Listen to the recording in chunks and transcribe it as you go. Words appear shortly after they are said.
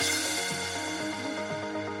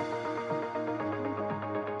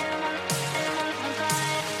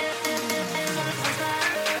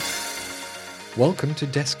Welcome to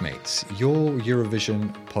Deskmates, your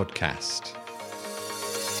Eurovision podcast.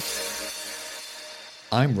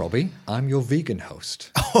 I'm Robbie, I'm your vegan host.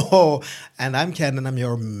 Oh, and I'm Ken, and I'm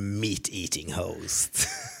your meat-eating host.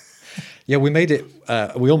 Yeah, we made it,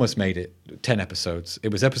 we almost made it 10 episodes.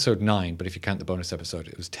 It was episode 9, but if you count the bonus episode,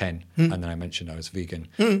 it was 10. And then I mentioned I was vegan.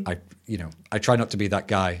 I try not to be that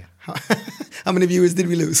guy. How many viewers did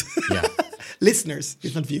we lose? Yeah. Listeners,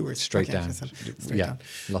 it's not viewers. Straight Okay, down. straight Yeah,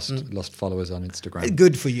 down. lost followers on Instagram.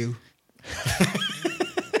 Good for you.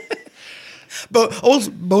 But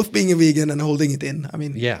also both being a vegan and holding it in. I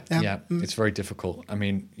mean, Yeah. It's very difficult. I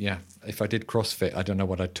mean, yeah, if I did CrossFit, I don't know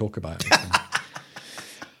what I'd talk about.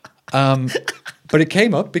 But it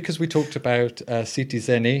came up because we talked about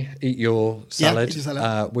Citizeni, Eat Your Salad, Eat Your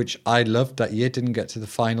Salad. which I loved that year. Didn't get to the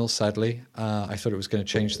final, sadly. I thought it was going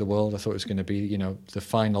to change the world. I thought it was going to be, the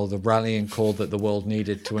final, the rallying call that the world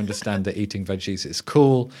needed to understand that eating veggies is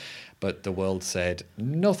cool. But the world said,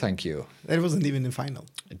 no, thank you. It wasn't even in final.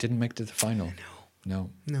 It didn't make it to the final. No.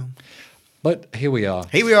 But here we are.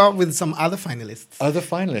 Here we are with some other finalists. Other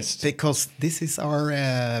finalists. Because this is our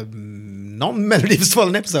non-Melody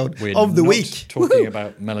Festival episode We're of the not week. talking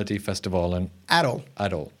about Melody Festival and At all.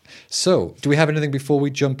 at all. So, do we have anything before we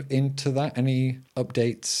jump into that? Any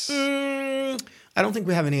updates? I don't think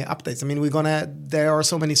we have any updates. I mean, there are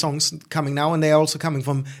so many songs coming now, and they are also coming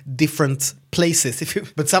from different places.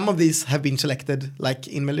 But some of these have been selected, like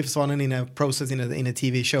in Melody Festival and in a process in a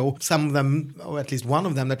TV show. Some of them, or at least one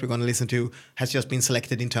of them that we're going to listen to, has just been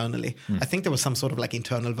selected internally. I think there was some sort of like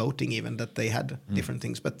internal voting even that they had different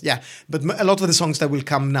things. But yeah, but a lot of the songs that will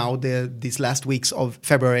come now, these last weeks of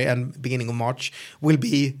February and beginning of March, will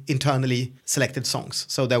be internally selected songs.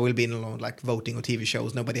 So there will be no like voting or TV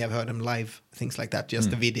shows. Nobody have heard them live, things like that. Just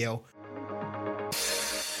the video.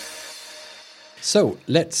 So,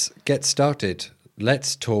 let's get started.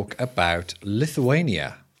 Let's talk about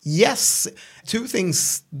Lithuania. Yes, two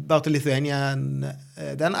things about the Lithuania. And,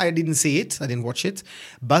 then I didn't see it. I didn't watch it.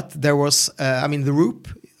 But there was, the Roop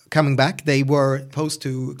coming back. They were supposed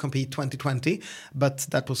to compete 2020, but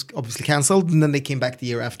that was obviously cancelled. And then they came back the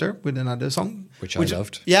year after with another song. Which I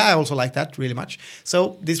loved. Yeah, I also liked that really much.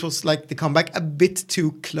 So this was like the comeback, a bit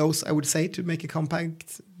too close, I would say, to make a comeback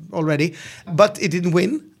already. But it didn't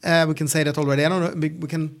win. We can say that already. I don't know. We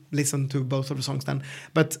can listen to both of the songs then.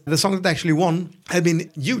 But the song that actually won had been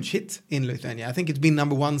a huge hit in Lithuania. I think it's been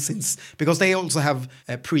number one since, because they also have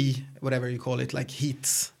a whatever you call it, like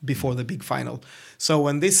heats before the big final. So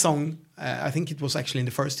when this song, I think it was actually in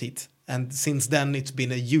the first heat. And since then, it's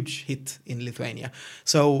been a huge hit in Lithuania.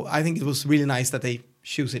 So I think it was really nice that they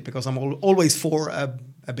choose it, because I'm always for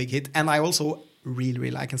a big hit. And I also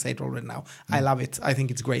really, I can say it already now, I love it. I think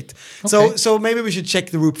it's great. Okay. So maybe we should check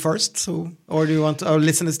the Roop first. Or do you want our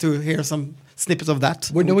listeners to hear some snippets of that?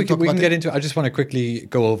 Well, no, we can talk get into it. I just want to quickly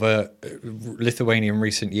go over Lithuania in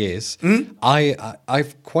recent years.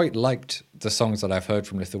 I've quite liked the songs that I've heard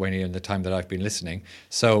from Lithuania in the time that I've been listening.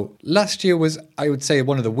 So last year was, I would say,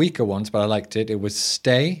 one of the weaker ones, but I liked it. It was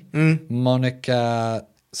Stay, Monica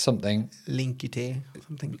something. Linkite,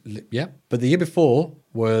 something. Yeah. But the year before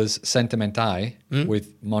was Sentimentai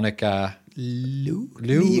with Monica Liu?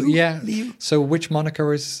 Yeah. Liu? So which Monica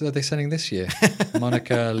are they sending this year?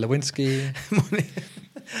 Monica Lewinsky?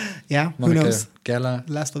 Yeah, Monica who knows? Geller?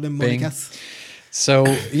 Last of them Bing. Monicas. So,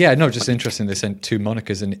 yeah, no, just interesting. They sent two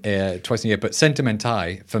Monicas twice a year. But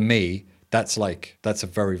Sentimentai, for me, that's a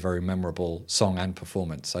very, very memorable song and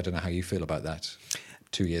performance. I don't know how you feel about that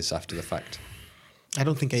 2 years after the fact. I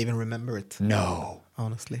don't think I even remember it. No.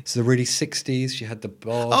 Honestly. So the really 60s, she had the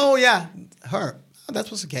bob. Oh, yeah. Her.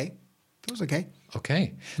 That was okay. It was okay.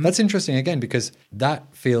 Okay. That's interesting again, because that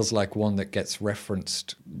feels like one that gets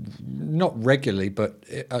referenced, not regularly, but,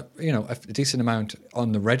 a decent amount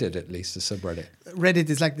on the Reddit, at least, the subreddit. Reddit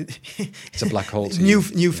is like It's a black hole to new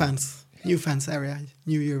you. fans. New fans area.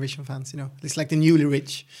 New Eurovision fans, It's like the newly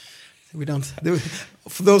rich. We don't...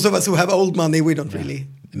 For those of us who have old money, we don't really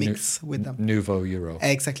mix with them. Nouveau Euro.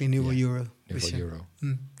 Exactly, Nouveau Euro. Nouveau Euro.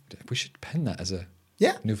 We should pen that as a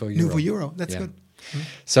Nouveau Euro. Nouveau Euro. That's good.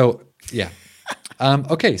 So, yeah.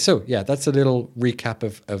 Okay, so, yeah, that's a little recap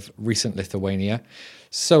of recent Lithuania.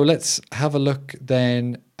 So let's have a look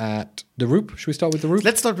then at the Roop. Should we start with the Roop?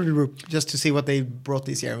 Let's start with the Roop, just to see what they brought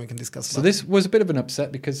this year, and we can discuss. So this was a bit of an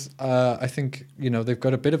upset, because I think, they've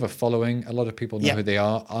got a bit of a following. A lot of people know who they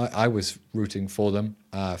are. I was rooting for them,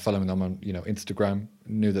 following them on Instagram,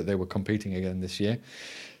 knew that they were competing again this year.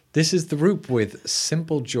 This is the Roop with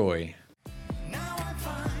Simple Joy.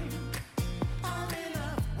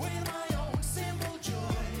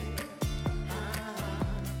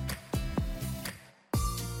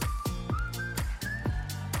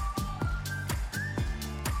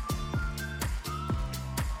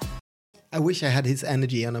 I wish I had his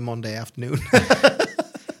energy on a Monday afternoon.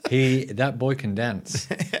 That boy can dance.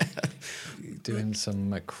 Doing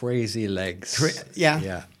some crazy legs.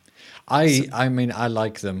 Yeah. I mean, I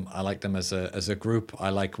like them. I like them as a group. I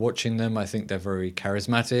like watching them. I think they're very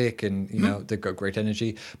charismatic, and they've got great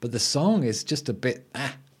energy. But the song is just a bit.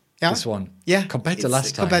 This one, compared to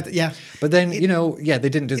last time. But then they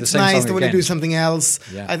didn't do the same song again. It's nice to want to do something else.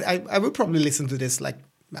 Yeah. I would probably listen to this like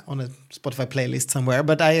on a Spotify playlist somewhere.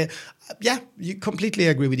 But you completely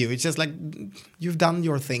agree with you. It's just like you've done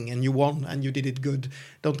your thing and you won and you did it good.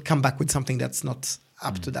 Don't come back with something that's not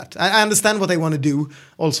up to that. I understand what they want to do.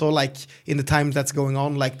 Also, like in the time that's going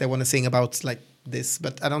on, like they want to sing about like this,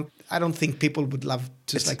 but I don't think people would love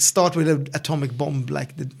to start with an atomic bomb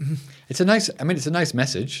like the. It's a nice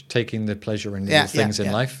message, taking the pleasure in little things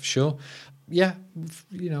in life. Sure,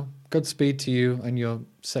 Godspeed to you and your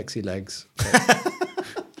sexy legs.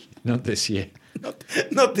 Not this year.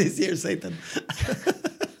 Not this year, Satan.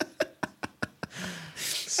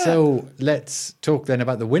 So let's talk then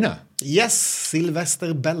about the winner. Yes,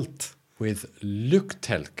 Sylvester Belt with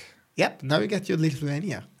Luktelk. Yep, now you get your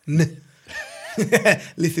Lithuania.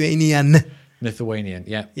 Lithuanian,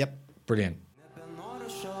 yeah. Yep. Brilliant.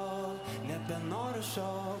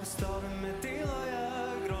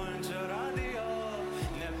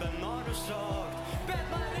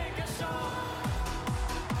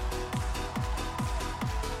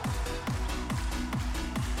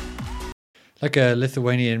 Like a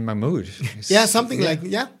Lithuanian Mahmood. Something like.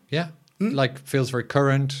 Like feels very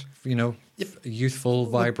current, youthful,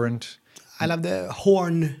 vibrant. I love the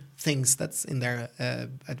horn things that's in there.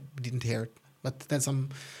 I didn't hear it, but there's some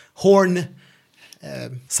horn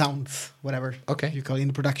sounds, whatever you call it, in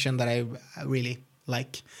the production that I really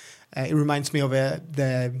like. It reminds me of a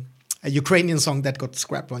Ukrainian song that got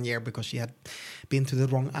scrapped one year because she had been to the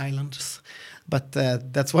wrong islands. But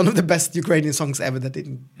that's one of the best Ukrainian songs ever that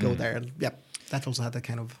didn't go there. And that also had that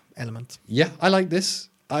kind of element. Yeah, I like this.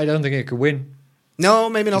 I don't think it could win. No,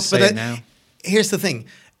 maybe not. But now. Here's the thing.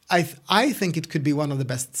 I think it could be one of the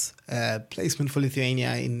best placement for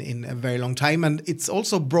Lithuania in a very long time. And it's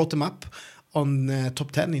also brought them up on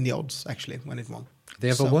top 10 in the odds, actually, when it won.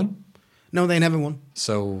 They ever won? No, they never won.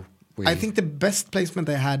 So I think the best placement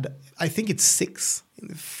they had, I think it's 6 in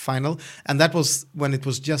the final. And that was when it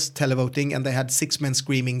was just televoting and they had 6 men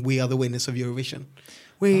screaming, "We are the winners of Eurovision.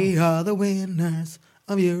 We are the winners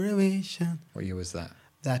of Eurovision." What year was that?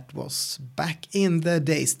 That was back in the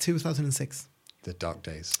days, 2006. The dark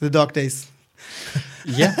days. The dark days.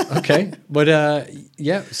 Yeah, okay. But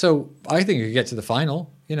so I think you could get to the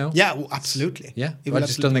final, Yeah, well, absolutely. Yeah, I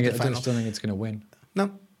just don't think it's going to win.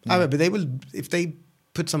 No. But they will, if they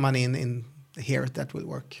put some money in here, that will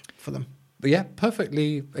work for them. But yeah,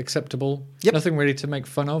 perfectly acceptable. Yep. Nothing really to make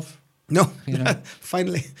fun of. No,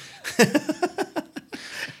 finally.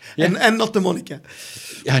 And not the Monica.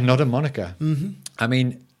 Yeah, not a Monica. Mm-hmm. I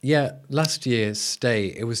mean, last year's Stay,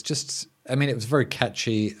 it was just, it was very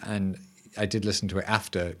catchy and I did listen to it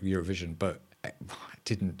after Eurovision, but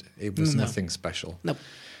it was nothing special. Nope.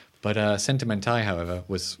 But Sentimentai, however,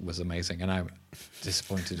 was amazing and I'm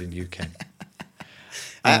disappointed in you, Ken.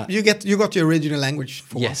 You got your original language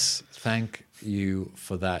for Yes, thank you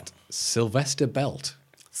for that. Sylvester Belt.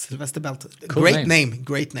 Sylvester Belt. Cool Great name.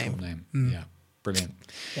 Cool name. Yeah, brilliant.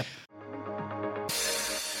 Yep.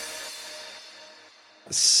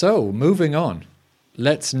 So, moving on.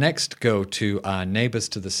 Let's next go to our neighbours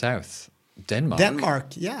to the south, Denmark. Denmark,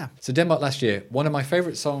 yeah. So Denmark last year, one of my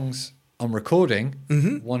favourite songs on recording,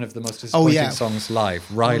 one of the most disappointing songs live,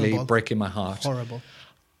 Riley, Horrible. Breaking My Heart. Horrible.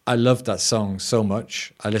 I loved that song so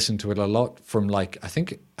much. I listened to it a lot from I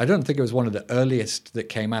don't think it was one of the earliest that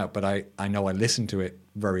came out, but I know I listened to it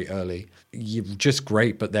very early. Just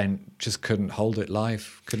great, but then just couldn't hold it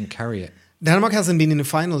live, couldn't carry it. Denmark hasn't been in the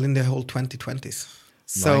final in the whole 2020s.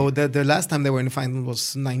 So the last time they were in the final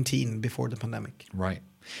was 19 before the pandemic. Right.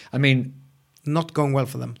 Not going well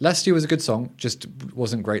for them. Last year was a good song, just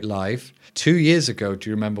wasn't great live. 2 years ago, do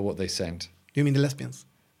you remember what they sent? You mean the lesbians?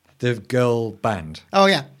 The girl band. Oh,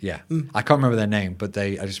 yeah. Yeah. I can't remember their name, but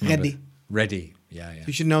I just remember. Ready. Yeah.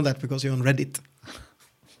 You should know that because you're on Reddit.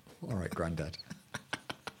 All right, granddad.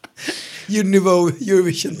 You Nouveau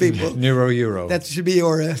Eurovision people. Nouveau Euro. That should be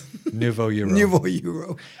your... Nouveau Euro. Nouveau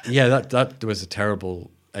Euro. Yeah, that was a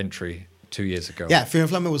terrible entry 2 years ago. Yeah, Fear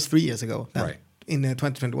and Flamme was 3 years ago. Right. In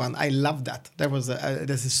 2021. I love that.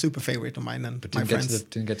 That's a super favorite of mine and my friends.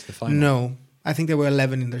 Didn't get to the final? No. I think they were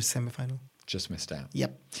 11 in their semi-final. Just missed out.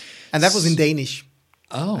 Yep. And that was in Danish.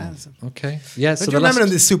 Oh, okay. Yeah. Don't you remember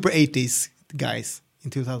the super 80s guys in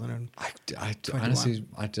 2000. I honestly,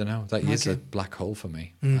 I don't know. That is a black hole for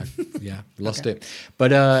me. Lost it.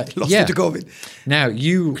 But Lost it to COVID. Now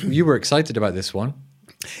you were excited about this one.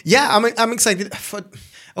 Yeah, I'm excited for.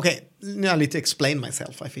 Okay, now I need to explain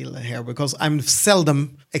myself. I feel here because I'm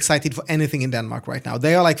seldom excited for anything in Denmark right now.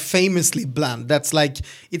 They are like famously bland. That's like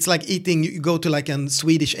it's like eating. You go to like a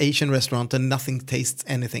Swedish Asian restaurant and nothing tastes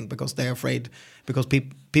anything because they're afraid because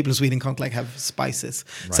people in Sweden can't like have spices.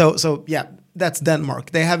 Right. So yeah, that's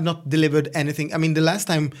Denmark. They have not delivered anything. I mean, the last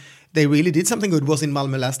time they really did something good was in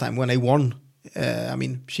Malmö last time when they won. I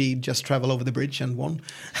mean, she just traveled over the bridge and won.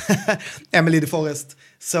 Emily de Forest.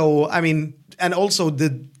 So, I mean, and also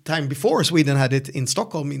the time before Sweden had it in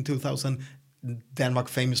Stockholm in 2000, Denmark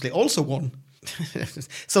famously also won.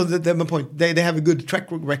 So my point, they have a good track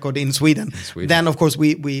record in Sweden. Then, of course,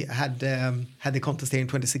 we had the contest here in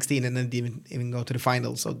 2016 and then didn't even go to the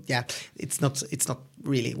final. So yeah, it's not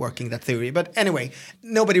really working, that theory. But anyway,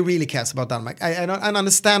 nobody really cares about Denmark. I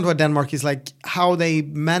understand what Denmark is like, how they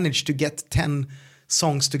managed to get 10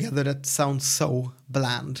 songs together that sound so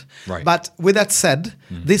bland. Right. But with that said,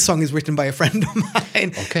 this song is written by a friend of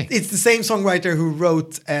mine. Okay. It's the same songwriter who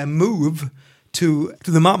wrote Move to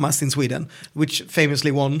the Mamas in Sweden, which famously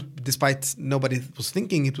won, despite nobody was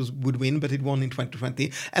thinking it would win, but it won in 2020.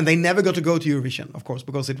 And they never got to go to Eurovision, of course,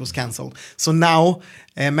 because it was cancelled. So now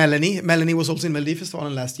Melanie was also in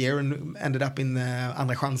Melodifestivalen last year and ended up in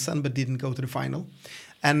Andra chansen, but didn't go to the final.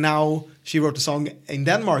 And now she wrote a song in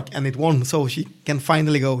Denmark and it won, so she can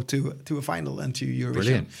finally go to a final and to Eurovision.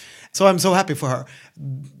 Brilliant. So I'm so happy for her.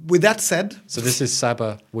 With that said... So this is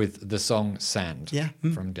Saba with the song Sand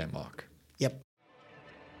from Denmark. Yep.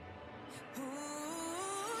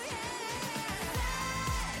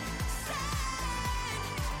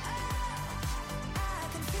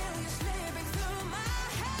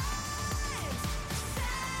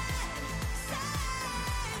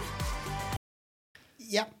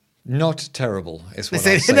 Yeah. Not terrible is what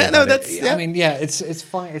I say. No, that's. Yeah. I mean, yeah, it's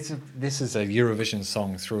fine. This is a Eurovision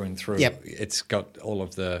song through and through. Yep. It's got all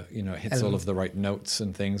of the hits all of the right notes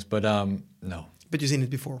and things, but no. But you've seen it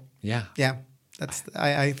before. Yeah. Yeah. That's.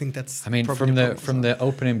 I think that's. I mean, from the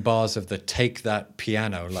opening bars of the Take That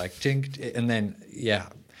piano, like ding, and then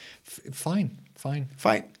fine.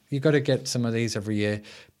 You got to get some of these every year,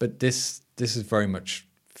 but this is very much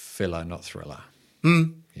filler, not thriller.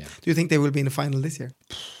 Yeah. Do you think they will be in the final this year?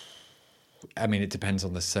 I mean, it depends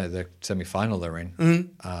on the semi-final they're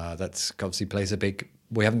in. That's obviously plays a big.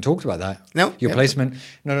 We haven't talked about that. No. Your placement,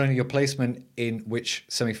 not only your placement in which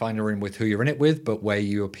semi-final you're in with who you're in it with, but where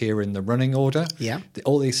you appear in the running order. Yeah.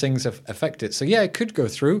 All these things affect it. So yeah, it could go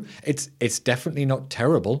through. It's definitely not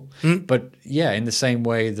terrible, but yeah, in the same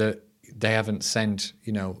way that they haven't sent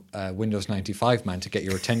Windows 95 man to get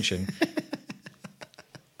your attention.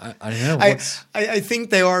 I don't know. I think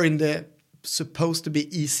they are in the supposed to be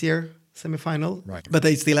easier semi-final, right? But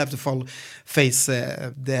they still have to face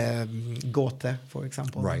the Gote, for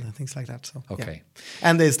example, right? And things like that. So okay,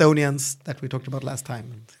 and the Estonians that we talked about last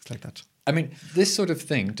time, and things like that. I mean, this sort of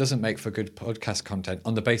thing doesn't make for good podcast content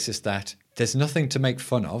on the basis that there's nothing to make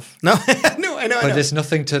fun of. No, no, I know. But there's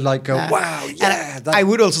nothing to like go, wow, yeah. I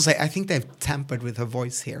would also say I think they've tampered with her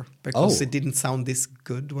voice here because it didn't sound this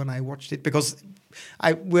good when I watched it because.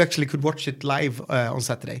 We actually could watch it live on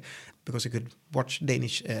Saturday because you could watch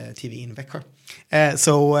Danish TV in Växjö.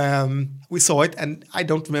 So we saw it, and I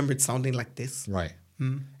don't remember it sounding like this. Right.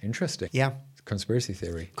 Interesting. Yeah. Conspiracy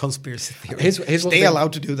theory. Here's they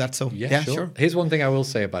allowed to do that, so yeah, sure. Here's one thing I will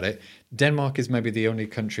say about it. Denmark is maybe the only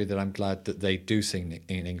country that I'm glad that they do sing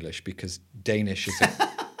in English because Danish is a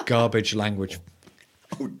garbage language.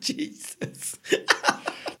 Oh, Jesus.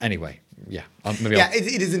 Anyway. Yeah,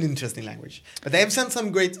 it is an interesting language. But they have sent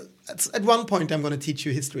some great... At one point, I'm going to teach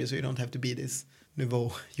you history so you don't have to be this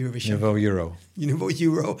Nouveau Eurovision. Nouveau Euro. Nouveau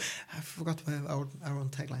Euro. I forgot our own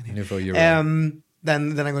tagline here. Nouveau Euro.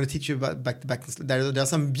 Then I'm going to teach you about back. There are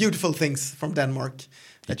some beautiful things from Denmark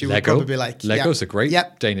that you will probably like. Lego's a great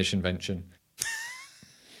Danish invention.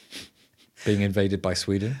 Being invaded by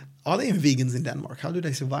Sweden. Are they vegans in Denmark? How do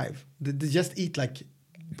they survive? They just eat like...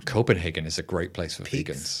 Copenhagen is a great place for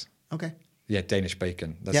pigs. Vegans. Okay. Yeah, Danish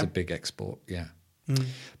bacon. That's a big export. Yeah.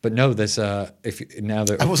 But no, there's now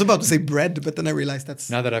that I was about to say bread, but then I realized that's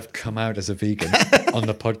now that I've come out as a vegan on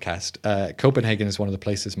the podcast. Copenhagen is one of the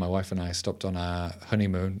places my wife and I stopped on our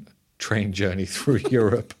honeymoon train journey through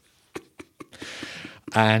Europe,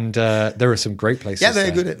 and there are some great places. Yeah,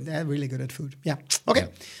 they're really good at food. Yeah. Okay.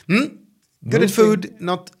 Yeah. Good at food,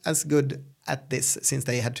 not as good at this, since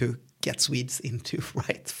they had to get Swedes into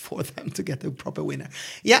right for them to get a proper winner.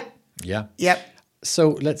 Yeah. Yeah. Yeah.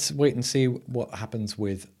 So let's wait and see what happens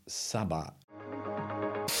with Saba.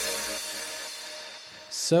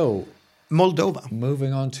 So, Moldova.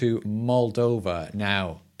 moving on to Moldova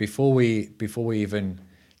now. Before we even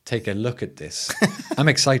take a look at this, I'm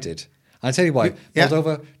excited. I'll tell you why. Yeah.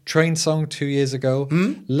 Moldova, Train Song 2 years ago.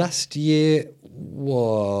 Last year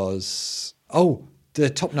was... Oh, the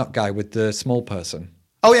Top Knot guy with the small person.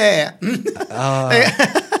 Oh, yeah.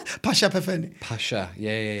 Pasha Pefeni. Pasha.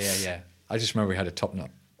 Yeah. I just remember we had a Top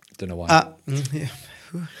Knot. Don't know why. Yeah.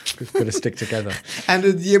 Got to stick together. And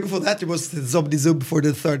the year before that, it was Zobdi Zub for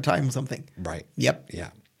the third time or something. Right. Yep. Yeah.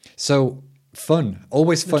 So fun.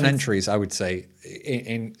 Always fun entries, I would say,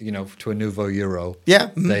 in to a Nouveau Euro. Yeah.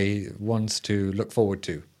 They ones to look forward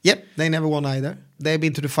to. Yep. They never won either. They've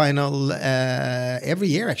been to the final every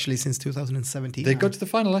year, actually, since 2017. They got to the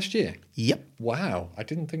final last year? Yep. Wow. I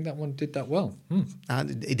didn't think that one did that well.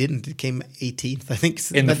 It didn't. It came 18th, I think.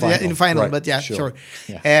 In the final. In the final, Right. but yeah, Sure. sure.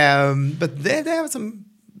 Yeah. But they have some...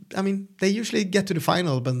 I mean, they usually get to the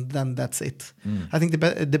final, but then that's it. I think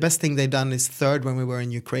the best thing they've done is third when we were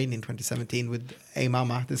in Ukraine in 2017 with A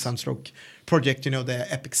Mama, the Sunstroke project, the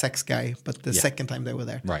epic sex guy. But the second time they were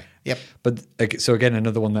there. Right. Yep. But so again,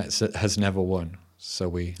 another one that has never won. So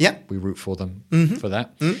we root for them for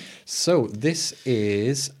that. So this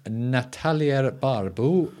is Natalia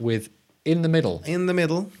Barbu with In the Middle. In the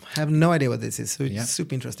Middle. Have no idea what this is. So it's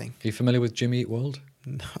super interesting. Are you familiar with Jimmy Eat World?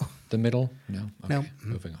 No. The Middle? No? Okay. No.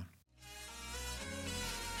 Moving on.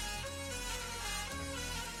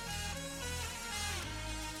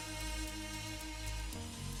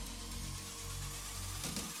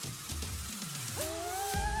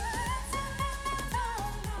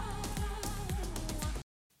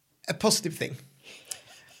 A positive thing.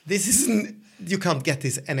 This isn't... You can't get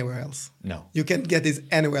this anywhere else. No. You can't get this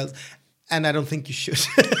anywhere else. And I don't think you should.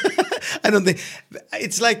 I don't think...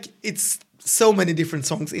 It's like... It's so many different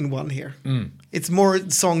songs in one here. It's more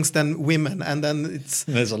songs than women. And then it's...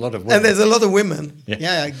 There's a lot of women. And there's a lot of women. Yeah.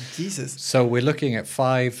 Yeah, Jesus. So we're looking at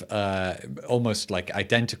 5 almost like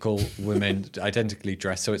identical women, identically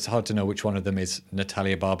dressed. So it's hard to know which one of them is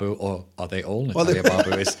Natalia Barbu, or are they all Natalia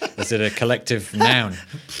Barbu? Is it a collective noun?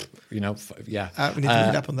 Yeah. We need to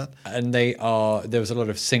read up on that. And there was a lot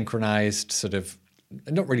of synchronized sort of,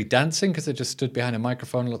 not really dancing because they just stood behind a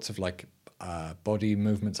microphone, lots of like body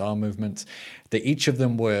movements, arm movements. Each of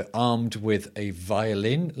them were armed with a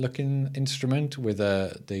violin-looking instrument with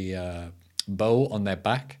the bow on their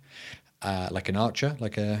back, like an archer,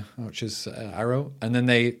 like a archer's arrow. And then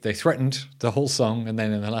they threatened the whole song, and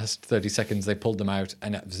then in the last 30 seconds they pulled them out,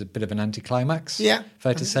 and it was a bit of an anticlimax. Yeah,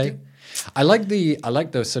 fair to say. I like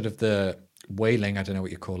the sort of the wailing. I don't know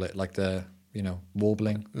what you call it, like the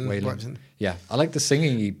warbling, wailing. Yeah, I like the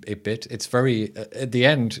singing bit. It's very at the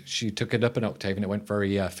end. She took it up an octave, and it went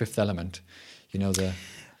very Fifth Element. No,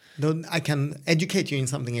 I can educate you in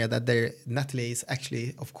something here that Natalie is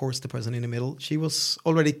actually, of course, the person in the middle. She was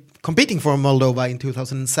already competing for Moldova in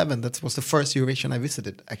 2007. That was the first Eurovision I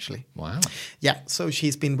visited, actually. Wow. Yeah, so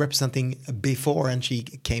she's been representing before, and she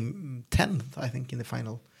came 10th, I think, in the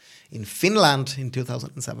final in Finland in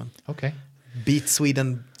 2007. Okay. Beat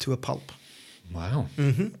Sweden to a pulp. Wow.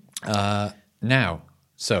 Now,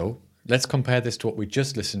 so let's compare this to what we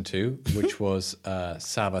just listened to, which was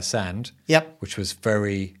Sava Sand. Yep. Which was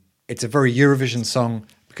it's a very Eurovision song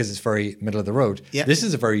because it's very middle of the road. Yeah. This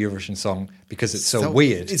is a very Eurovision song because it's so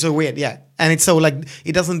weird. It's so weird, yeah. And it's so like,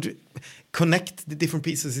 it doesn't connect the different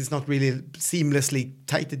pieces. It's not really seamlessly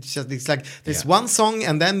tight. It's like there's one song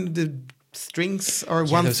and then the strings are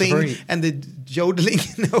one thing and the yodeling,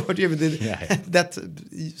 whatever that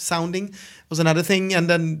sounding was another thing. And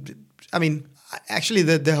then, I mean, actually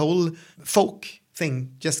the whole folk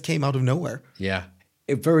thing just came out of nowhere. Yeah.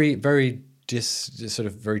 It very just sort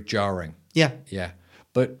of very jarring. Yeah. Yeah.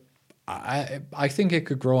 But I think it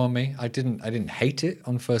could grow on me. I didn't hate it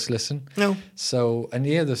on first listen. No. So, and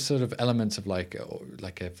yeah, there's sort of elements of like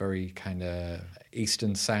a very kind of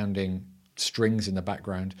Eastern sounding strings in the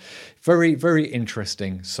background. Very, very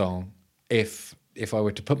interesting song. If I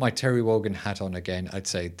were to put my Terry Wogan hat on again, I'd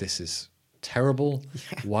say this is terrible.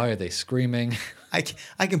 Yeah. Why are they screaming? I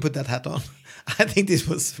can put that hat on. I think this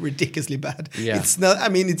was ridiculously bad. Yeah. It's not. I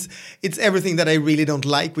mean, it's everything that I really don't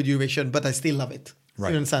like with Eurovision, but I still love it.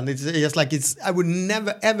 Right. You understand? It's just like I would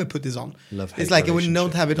never ever put this on. Love-hate it's like I would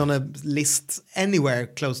not have it on a list anywhere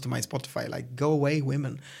close to my Spotify. Like, go away,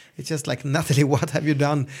 women. It's just like, Natalie, what have you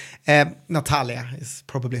done? Natalia is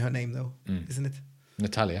probably her name, though, isn't it?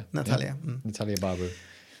 Natalia. Yeah. Natalia Barbu.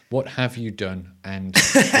 What have you done, and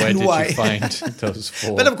where and did why? you find those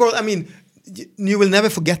 4? But of course, I mean, you will never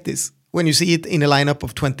forget this. When you see it in a lineup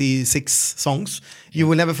of 26 songs, you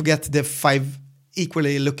will never forget the 5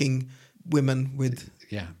 equally looking women with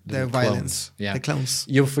Yeah, the little violins, clones. Yeah, the clones.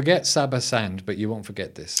 You'll forget Saba Sand, but you won't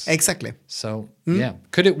forget this. Exactly. So yeah,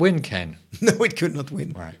 could it win, Ken? No, it could not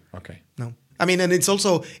win. Right. Okay. No. I mean, and it's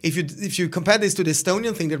also, if you compare this to the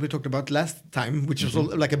Estonian thing that we talked about last time, which was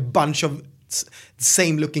like a bunch of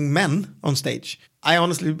same looking men on stage. I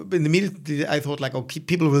honestly, immediately I thought like, oh,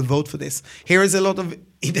 people will vote for this. Here is a lot of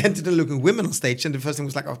identical looking women on stage. And the first thing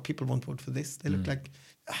was like, oh, people won't vote for this. They look like,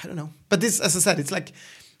 I don't know. But this, as I said, it's like,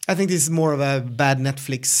 I think this is more of a bad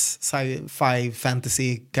Netflix sci-fi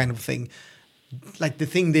fantasy kind of thing. Like the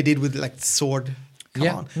thing they did with like sword.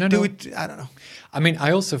 Come on. Do it. I don't know. I mean,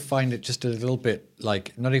 I also find it just a little bit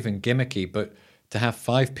like, not even gimmicky, but to have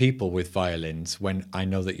 5 people with violins when I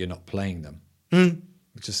know that you're not playing them.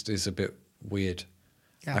 It just is a bit weird.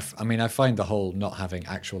 Yeah. I mean, I find the whole not having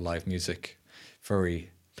actual live music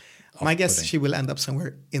very My guess, off-putting. she will end up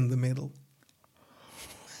somewhere in the middle.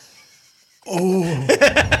 Oh.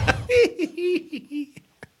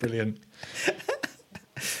 Brilliant.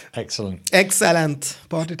 Excellent. Excellent.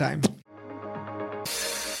 Party time.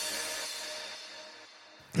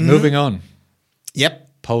 Moving on. Yep.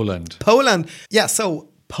 Poland. Poland. Yeah, so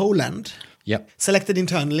Poland. Yep. Selected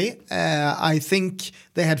internally. I think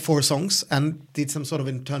they had 4 songs and did some sort of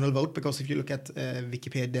internal vote, because if you look at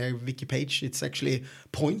Wikipedia, their wiki page, it's actually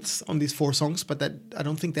points on these 4 songs, but I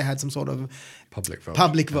don't think they had some sort of Public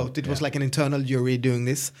vote. It was like an internal jury doing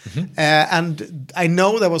this. And I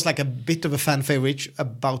know there was like a bit of a fan favorite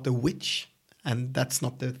about the witch, and that's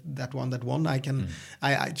not that one that won.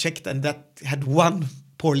 I checked, and that had 1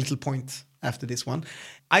 poor little point after this one.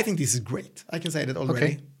 I think this is great. I can say that already.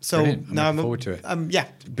 Okay. So Brilliant. I'm now looking forward to it. Yeah.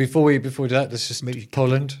 Before we do that, let's just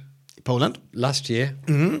Poland. Last year,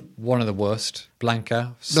 one of the worst.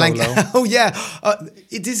 Blanca solo. Oh yeah.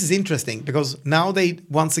 This is interesting because now they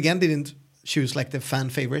once again didn't choose like the fan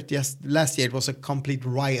favorite. Yes, last year it was a complete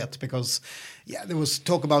riot because there was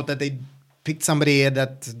talk about that they picked somebody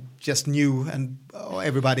that just knew and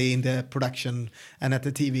everybody in the production and at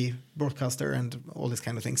the TV broadcaster and all these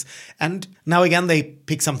kind of things. And now again they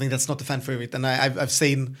pick something that's not a fan favorite. And I've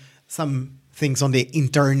seen some things on the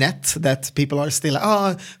internet that people are still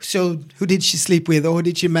so who did she sleep with, or who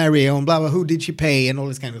did she marry, or blah blah, who did she pay, and all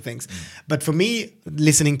these kind of things. But for me,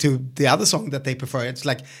 listening to the other song that they prefer, it's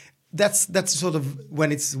like that's sort of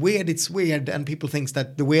when it's weird, and people think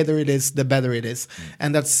that the weirder it is, the better it is.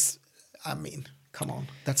 And that's, I mean, come on,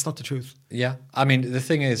 that's not the truth. Yeah, I mean, the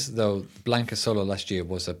thing is, though, Blanca solo last year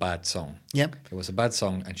was a bad song. Yep. It was a bad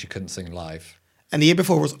song, and she couldn't sing live. And the year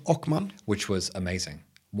before was Ockman. Which was amazing.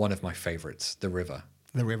 One of my favorites, The River.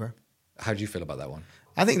 The River. How do you feel about that one?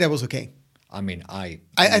 I think that was okay. I mean, I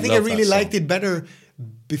think I really liked it better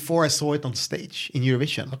before I saw it on stage in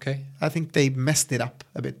Eurovision. Okay. I think they messed it up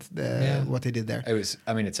a bit, what they did there.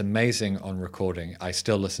 It's amazing on recording. I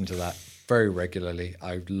still listen to that very regularly.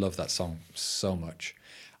 I love that song so much.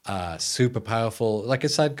 Super powerful, like a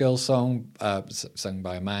sad girl song, sung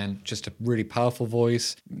by a man. Just a really powerful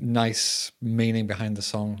voice, nice meaning behind the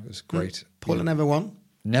song. It was great. Poland never won.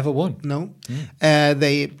 Never won. No.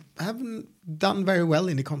 They haven't done very well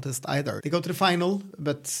in the contest either. They go to the final,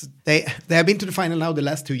 but they have been to the final now the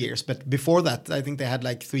last 2 years. But before that, I think they had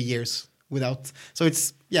like 3 years without. So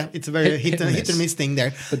it's a very hit and miss thing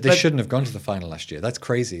there. But they shouldn't have gone to the final last year. That's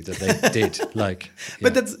crazy that they did.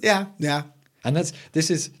 But that's yeah. And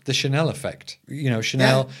this is the Chanel effect. You know,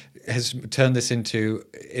 Chanel has turned this into,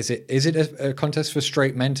 is it a contest for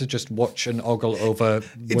straight men to just watch and ogle over it's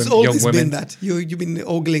young women? It's always been that. You've been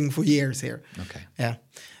ogling for years here. Okay. Yeah.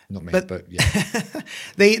 Not me, but yeah.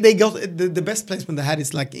 They got the best placement they had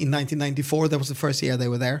is like in 1994. That was the first year they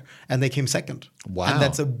were there, and they came second. Wow. And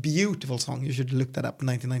that's a beautiful song. You should look that up,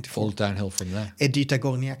 1994. All downhill from there. Edita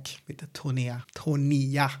Gorniak with the Tonia.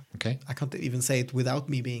 Okay. I can't even say it without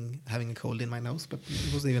me having a cold in my nose, but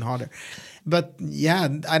it was even harder. But yeah,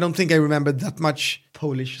 I don't think I remember that much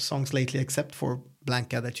Polish songs lately, except for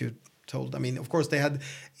Blanca that you told. I mean, of course, they had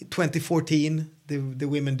 2014, the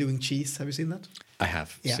women doing cheese. Have you seen that? I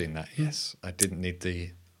have seen that, yes. I didn't need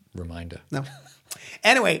the reminder. No.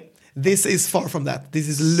 Anyway, this is far from that. This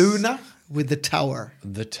is Luna with The Tower.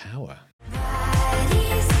 The Tower.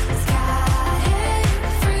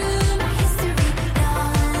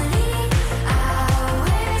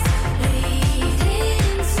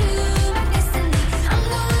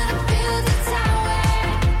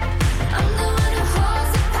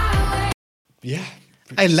 Yeah.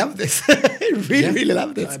 I love this. I really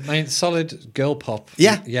love this. I mean, solid girl pop.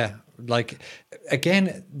 Yeah. Yeah. Like,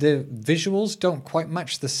 again, the visuals don't quite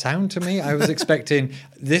match the sound to me. I was expecting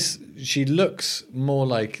this. She looks more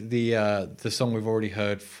like the song we've already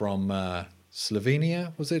heard from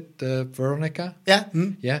Slovenia, was it? Veronica? Yeah.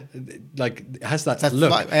 Yeah, like it has that That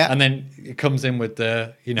look, vibe, yeah. and then it comes in with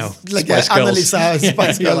the Like Spice Girls. Annalisa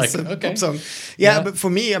Spice you're Girls like, okay. pop song. Yeah, Yeah. but for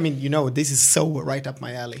me, I mean, this is so right up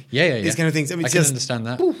my alley. Yeah. These kind of things. I mean, I it's can just, understand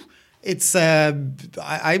that. It's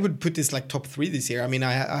I would put this like top 3 this year. I mean,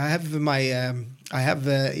 I have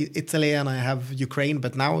Italy and I have Ukraine,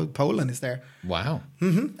 but now Poland is there. Wow.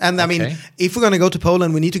 And I mean, Okay. if we're going to go to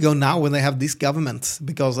Poland, we need to go now when they have this government,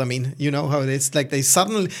 because I mean, you know how it is. Like they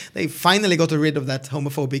finally got rid of that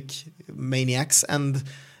homophobic maniacs, and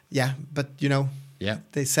but Yeah.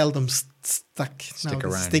 they seldom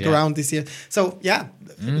stick around this year. So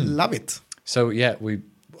love it. So yeah,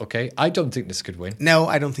 okay. I don't think this could win. No,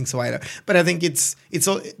 I don't think so either. But I think it's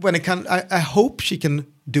when it can. I hope she can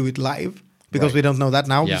do it live, because we don't know that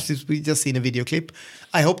now. Yeah. We just seen a video clip.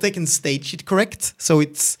 I hope they can stage it correct, so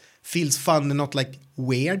it feels fun and not like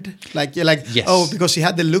weird. Like you're like, Yes. because she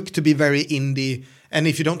had the look to be very indie, and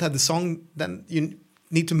if you don't have the song, then you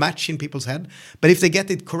need to match in people's head. But if they get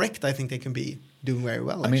it correct, I think they can be doing very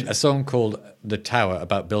well. I mean, a song called "The Tower"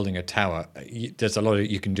 about building a tower. There's a lot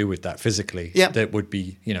you can do with that physically. Yeah. That would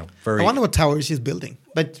be very. I wonder what tower she's building.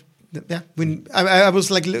 But yeah, when I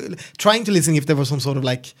was like trying to listen if there was some sort of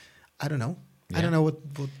like, I don't know. I Yeah. don't know what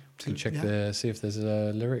Can check yeah. see if there's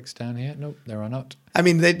lyrics down here. Nope, there are not. I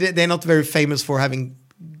mean, they're not very famous for having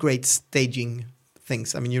great staging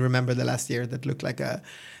things. I mean, you remember the last year that looked like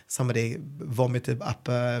somebody vomited up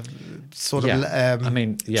a sort of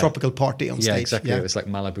tropical party on stage. Yeah, exactly. It was like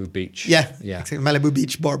Malibu Beach. Yeah, yeah. exactly. Malibu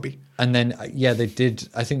Beach Barbie. And then they did.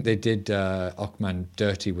 I think they did Ochman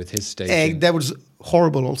dirty with his staging. That was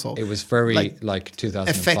horrible. Also, It was very like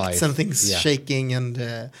 2005 effects and things shaking and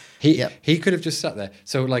he could have just sat there.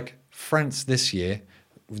 So like France this year,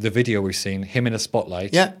 the video we've seen him in a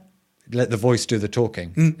spotlight. Yeah, let the voice do the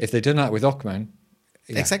talking. If they'd done that with Ochman,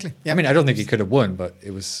 exactly. Yeah. I mean, I don't think he could have won, but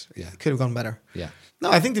it was could have gone better. Yeah. No,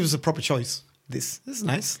 I think it was a proper choice. This is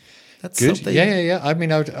nice. That's good. something. Yeah. I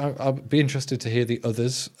mean, I'll be interested to hear the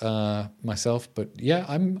others myself, but yeah,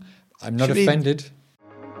 I'm not offended.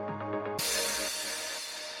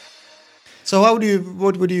 So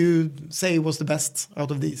what would you say was the best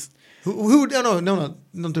out of these? Who no,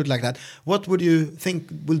 don't do it like that. What would you think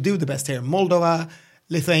will do the best here? Moldova,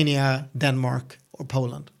 Lithuania, Denmark, or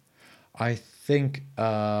Poland? I think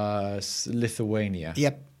Lithuania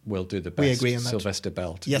will do the best. We agree on that. Sylvester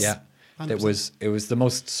Belt. Yes. Yeah. 100%. It was the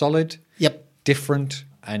most solid, different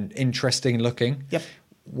and interesting looking. Yep.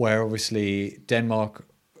 Where obviously Denmark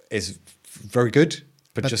is very good,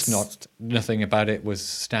 but just nothing about it was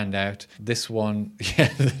stand out. This one,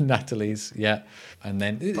 Natalie's, and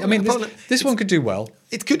then I mean this one could do well.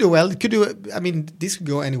 It could do well. It could do. I mean, this could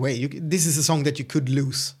go any way. This is a song that you could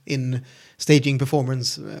lose in staging,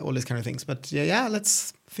 performance, all these kind of things. But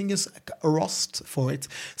let's fingers crossed for it.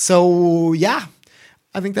 So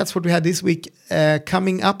I think that's what we had this week.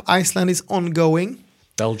 Coming up, Iceland is ongoing.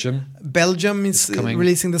 Belgium is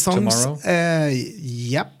releasing the songs tomorrow.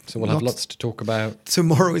 Yep. So we'll have lots to talk about.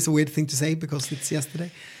 Tomorrow is a weird thing to say because it's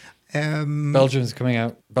yesterday. Belgium's coming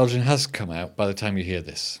out. Belgium has come out by the time you hear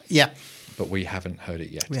this. Yeah. But we haven't heard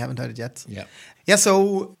it yet. Yeah. Yeah,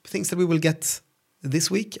 so things that we will get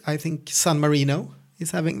this week. I think San Marino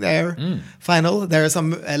is having their final. There are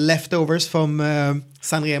some leftovers from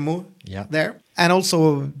San Remo there. And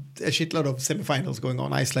also a shitload of semifinals going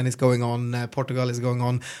on. Iceland is going on. Portugal is going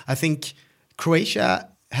on. I think Croatia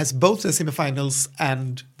has both the semifinals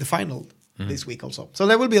and the final this week also. So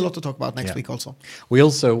there will be a lot to talk about next week also. We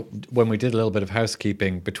also, when we did a little bit of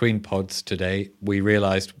housekeeping between pods today, we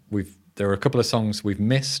realized there are a couple of songs we've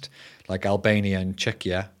missed, like Albania and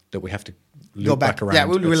Czechia, that we have to loop back around. Yeah,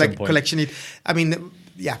 we will like point. collection it. I mean,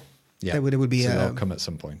 They will be. So they'll come at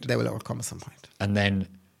some point. They will all come at some point. And then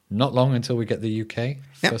not long until we get the UK.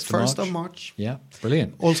 1st of March. Yeah,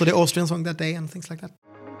 brilliant. Also the Austrian song that day and things like that.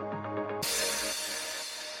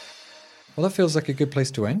 Well, that feels like a good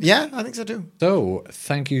place to end. Yeah, I think so too. So,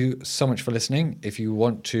 thank you so much for listening. If you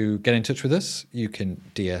want to get in touch with us, you can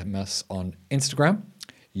DM us on Instagram.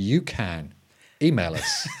 You can email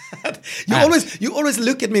us. You always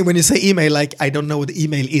look at me when you say email like I don't know what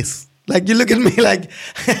email is. Like you look at me like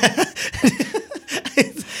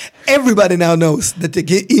everybody now knows that they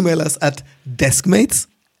can email us at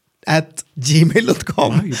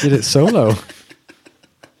deskmates@gmail.com. Wow, you did it solo.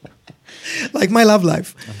 Like my love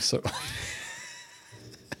life. I'm so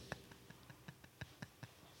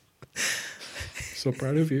so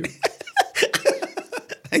proud of you.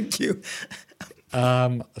 Thank you.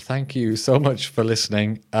 Thank you so much for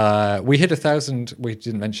listening. We hit 1,000. We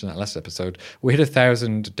didn't mention that last episode. We hit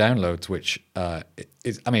 1,000 downloads, which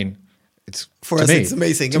is, I mean, it's For to us, me, it's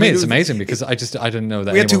amazing. To me, it's amazing because I didn't know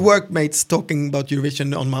that We had two anyone- workmates talking about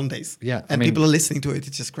Eurovision on Mondays. Yeah, I and mean, people are listening to it.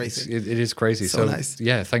 It's just crazy. It is crazy. So nice.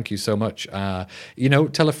 Yeah, thank you so much.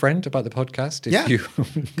 Tell a friend about the podcast if Yeah. you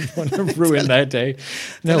want to ruin their day.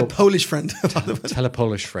 Tell No, a Polish friend. tell a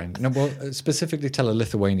Polish friend. No, well, specifically tell a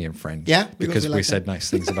Lithuanian friend. Yeah, because we we like said nice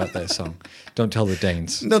things about their song. Don't tell the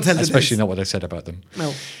Danes. Don't tell the especially Danes. not what I said about them.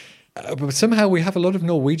 No. But somehow we have a lot of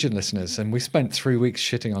Norwegian listeners, and we spent 3 weeks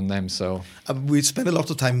shitting on them. So We spent a lot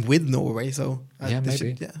of time with Norway, so Yeah, they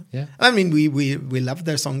maybe. yeah. Yeah. I mean, we love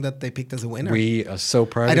their song that they picked as a winner. we are so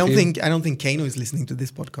proud. I of you. I don't think Kano is listening to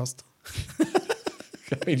this podcast.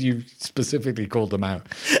 I mean, you specifically called them out,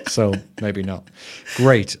 so maybe not.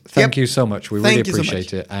 Great. Thank Yep. you so much. We Thank really you so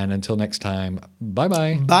appreciate it. And until next time, bye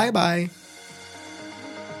bye. Bye bye.